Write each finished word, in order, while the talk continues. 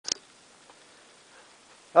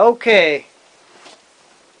Okay,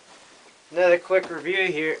 another quick review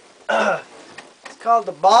here. It's called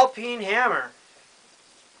the Ball-peen hammer.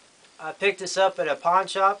 I picked this up at a pawn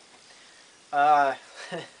shop. Uh,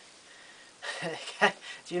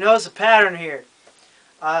 do you notice a pattern here?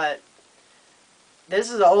 Uh, this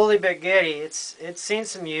is an oldie but goodie. It's seen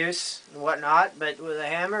some use and whatnot, but with a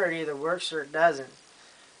hammer it either works or it doesn't.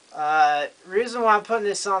 Reason why I'm putting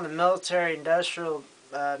this on the Military Industrial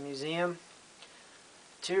Museum.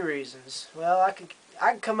 Two reasons. Well, I can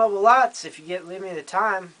come up with lots if you leave me the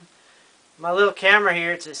time. My little camera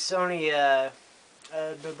here, it's a Sony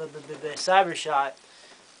Cybershot,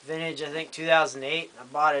 vintage, I think 2008. I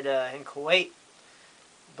bought it in Kuwait.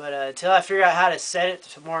 But until I figure out how to set it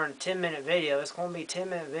to more than 10-minute video, it's going to be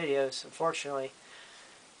 10-minute videos, unfortunately.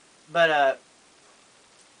 But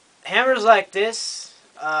hammers like this,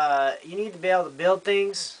 you need to be able to build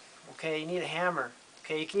things. Okay, you need a hammer.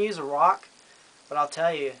 Okay, you can use a rock, but I'll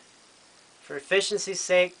tell you, for efficiency's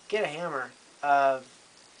sake, get a hammer.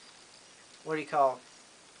 What do you call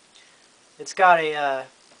it? It's got a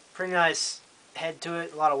pretty nice head to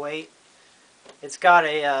it, a lot of weight. It's got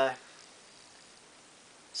a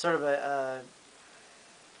sort of a,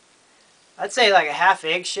 I'd say like a half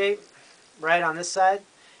egg shape right on this side.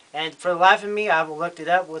 And for the life of me, I haven't looked it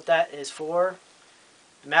up what that is for.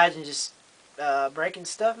 Imagine just breaking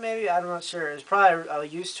stuff maybe? I'm not sure. There's probably a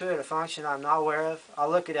use to it, a function I'm not aware of. I'll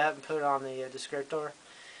look it up and put it on the descriptor.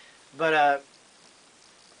 But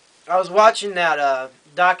I was watching that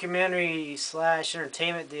documentary slash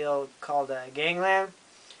entertainment deal called Gangland.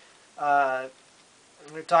 We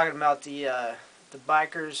were talking about the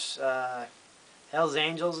bikers, Hell's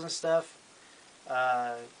Angels and stuff.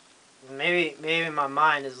 Maybe my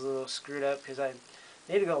mind is a little screwed up because I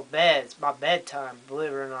need to go to bed. It's my bedtime,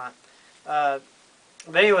 believe it or not. But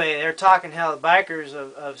anyway, they're talking how the bikers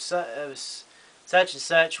of such and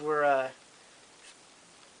such were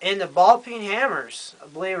into ball-peen hammers,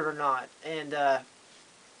 believe it or not. And it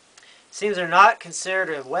seems they're not considered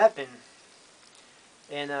a weapon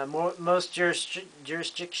in most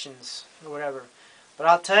jurisdictions or whatever. But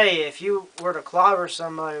I'll tell you, if you were to clobber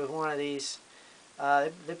somebody with one of these,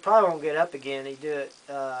 they probably won't get up again. They do it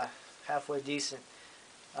halfway decent.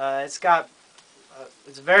 It's got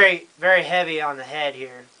it's very heavy on the head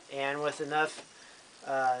here, and with enough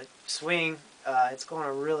swing, it's going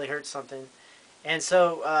to really hurt something. And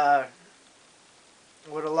so,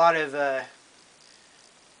 what a lot of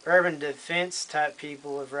urban defense type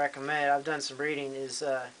people have recommended, I've done some reading, is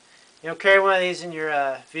carry one of these in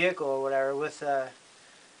your vehicle or whatever with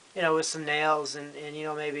with some nails and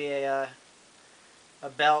maybe a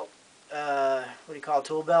belt, what do you call it,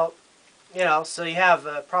 tool belt, so you have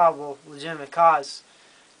a probable legitimate cause.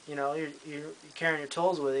 You're carrying your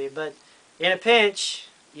tools with you, but in a pinch,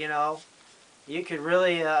 you could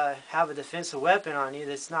really have a defensive weapon on you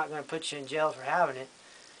that's not going to put you in jail for having it.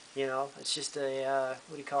 It's just a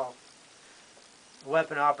what do you call it?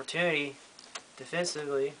 Weapon opportunity,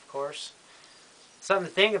 defensively, of course. Something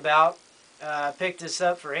to think about. I picked this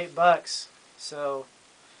up for $8, so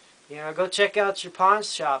go check out your pawn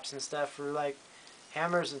shops and stuff for like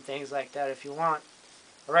hammers and things like that if you want.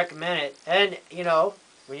 I recommend it. And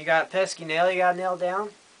when you got a pesky nail you got to nail down,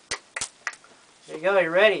 there you go. You're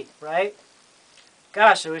ready, right?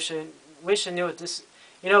 Gosh, I wish I knew what this.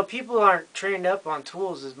 People aren't trained up on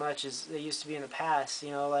tools as much as they used to be in the past.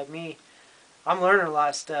 Like me, I'm learning a lot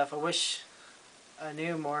of stuff. I wish I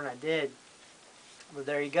knew more than I did. But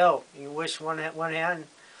there you go. You can wish one hand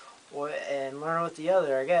and learn with the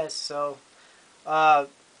other, I guess. So, how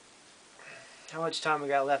much time we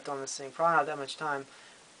got left on this thing? Probably not that much time.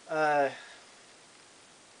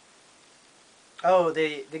 Oh,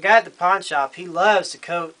 the guy at the pawn shop, he loves to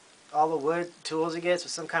coat all the wood tools he gets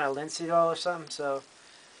with some kind of linseed oil or something. So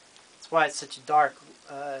that's why it's such a dark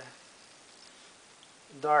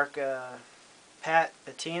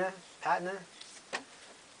patina.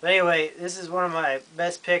 But anyway, this is one of my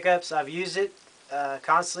best pickups. I've used it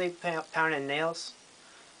constantly pounding nails,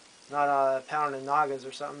 not pounding noggins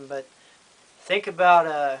or something. But think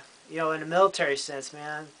about in a military sense,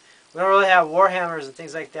 man. We don't really have war hammers and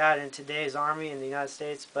things like that in today's army in the United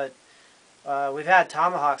States, but we've had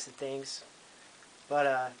tomahawks and things.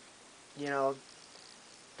 But don't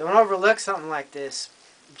overlook something like this.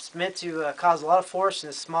 It's meant to cause a lot of force in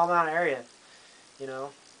a small amount of area, and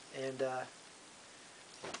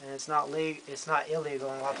it's not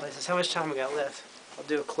illegal in a lot of places. How much time we got left? I'll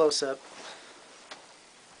do a close up.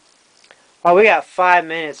 Oh, we got 5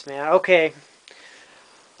 minutes, man. Okay.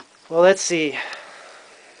 Well, let's see.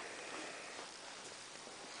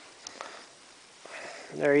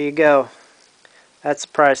 There you go. That's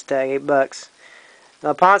the price tag, $8.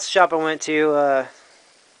 The pawn shop I went to,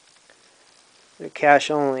 they're cash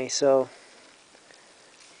only, so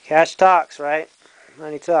cash talks, right?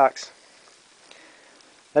 Money talks.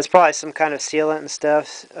 That's probably some kind of sealant and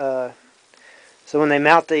stuff. So when they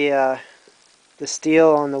mount the steel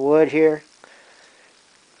on the wood here,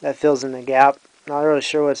 that fills in the gap. Not really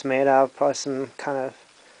sure what it's made of. Probably some kind of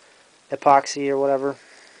epoxy or whatever.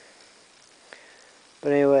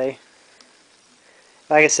 But anyway,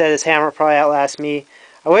 like I said, this hammer probably outlasts me.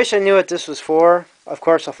 I wish I knew what this was for. Of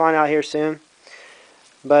course, I'll find out here soon.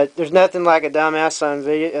 But there's nothing like a dumbass on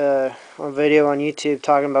video on YouTube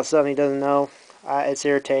talking about something he doesn't know. It's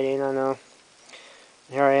irritating, I know.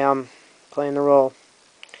 Here I am playing the role.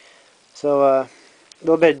 So a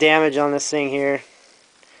little bit of damage on this thing here,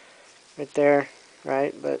 right there,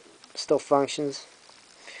 right? But still functions.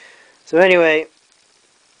 So anyway,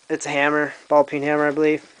 it's a hammer, ball-peen hammer, I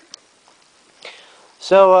believe.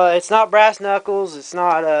 So it's not brass knuckles. It's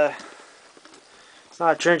not a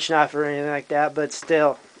trench knife or anything like that. But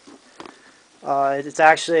still, it's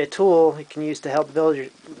actually a tool you can use to help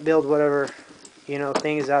build whatever, you know,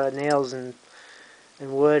 things out of nails and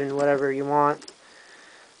wood and whatever you want.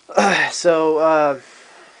 So,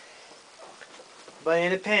 but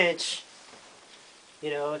in a pinch, you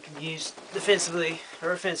know, it can be used defensively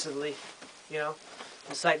or offensively. You know,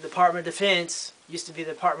 it's like the Department of Defense used to be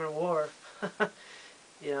the Department of War.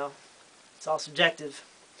 You know, it's all subjective.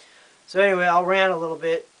 So anyway, I'll rant a little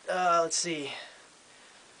bit. Let's see.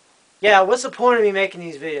 Yeah, what's the point of me making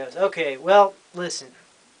these videos? Okay, well, listen.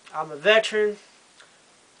 I'm a veteran,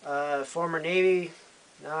 former Navy,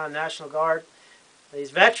 now I'm National Guard.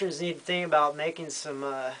 These veterans need to think about making some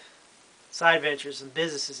side ventures and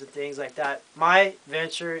businesses and things like that. My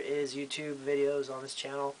venture is YouTube videos on this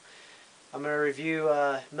channel. I'm going to review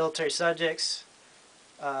military subjects,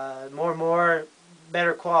 more,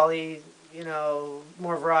 better quality, you know,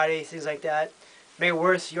 more variety, things like that. Make it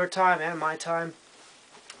worth your time and my time.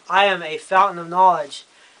 I am a fountain of knowledge,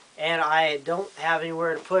 and I don't have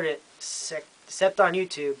anywhere to put it except on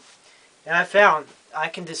YouTube. And I found I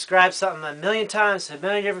can describe something a million times to a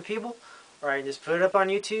million different people, or I can just put it up on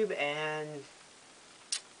YouTube and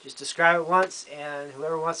just describe it once, and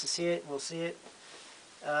whoever wants to see it will see it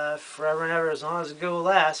forever and ever, as long as Google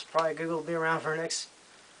lasts. Probably Google will be around for the next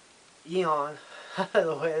eon,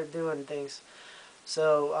 the way they're doing things.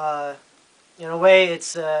 So, in a way,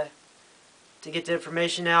 it's to get the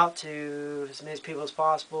information out to as many people as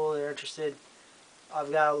possible that are interested.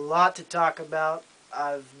 I've got a lot to talk about.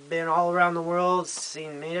 I've been all around the world,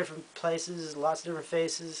 seen many different places, lots of different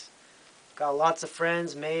faces. Got lots of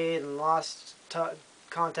friends made and lost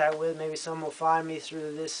contact with. Maybe some will find me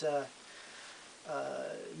through this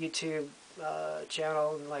YouTube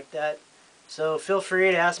channel and like that. So feel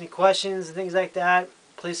free to ask me questions and things like that.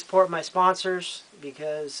 Please support my sponsors,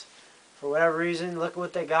 because for whatever reason, look at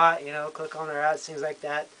what they got. You know, click on their ads, things like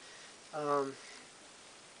that.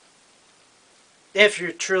 If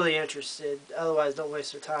you're truly interested. Otherwise, don't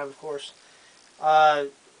waste your time, of course. What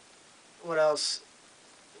else?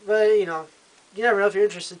 But, you know, you never know if you're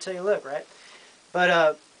interested until you look, right?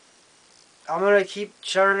 But I'm going to keep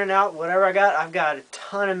churning out whatever I got. I've got a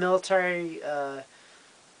ton of military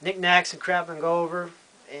knickknacks and crap I can go over.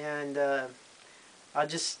 And I'll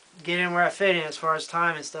just get in where I fit in as far as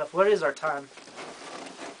time and stuff. What is our time?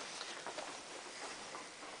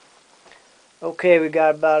 Okay, we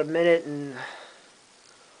got about a minute and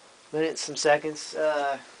some seconds.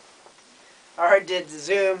 I already did the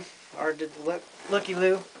zoom. I already did the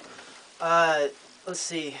looky-loo. Let's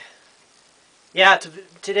see. Yeah,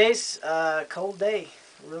 today's cold day.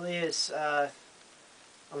 It really is. I'm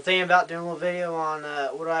thinking about doing a little video on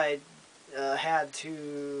what I had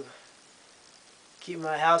to keep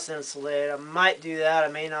my house insulated. I might do that. I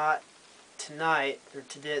may not tonight or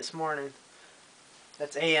today this morning.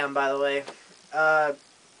 That's AM, by the way.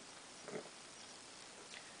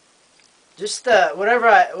 Just whatever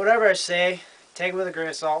I say, take it with a grain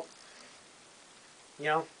of salt. You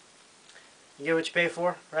know, you get what you pay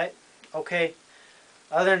for, right? Okay.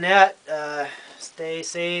 Other than that, stay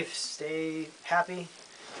safe, stay happy.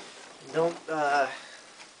 Don't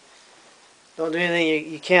do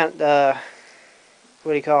anything you can't.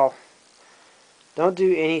 What do you call? Don't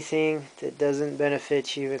do anything that doesn't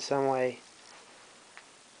benefit you in some way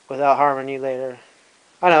without harming you later.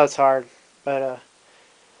 I know it's hard, but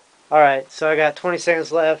alright, so I got 20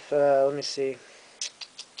 seconds left. Let me see.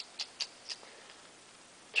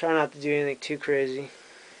 Try not to do anything too crazy.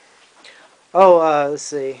 Oh, let's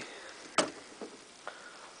see.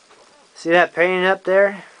 See that painting up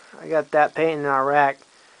there? I got that painting in our rack.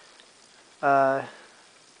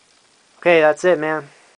 Okay, that's it, man.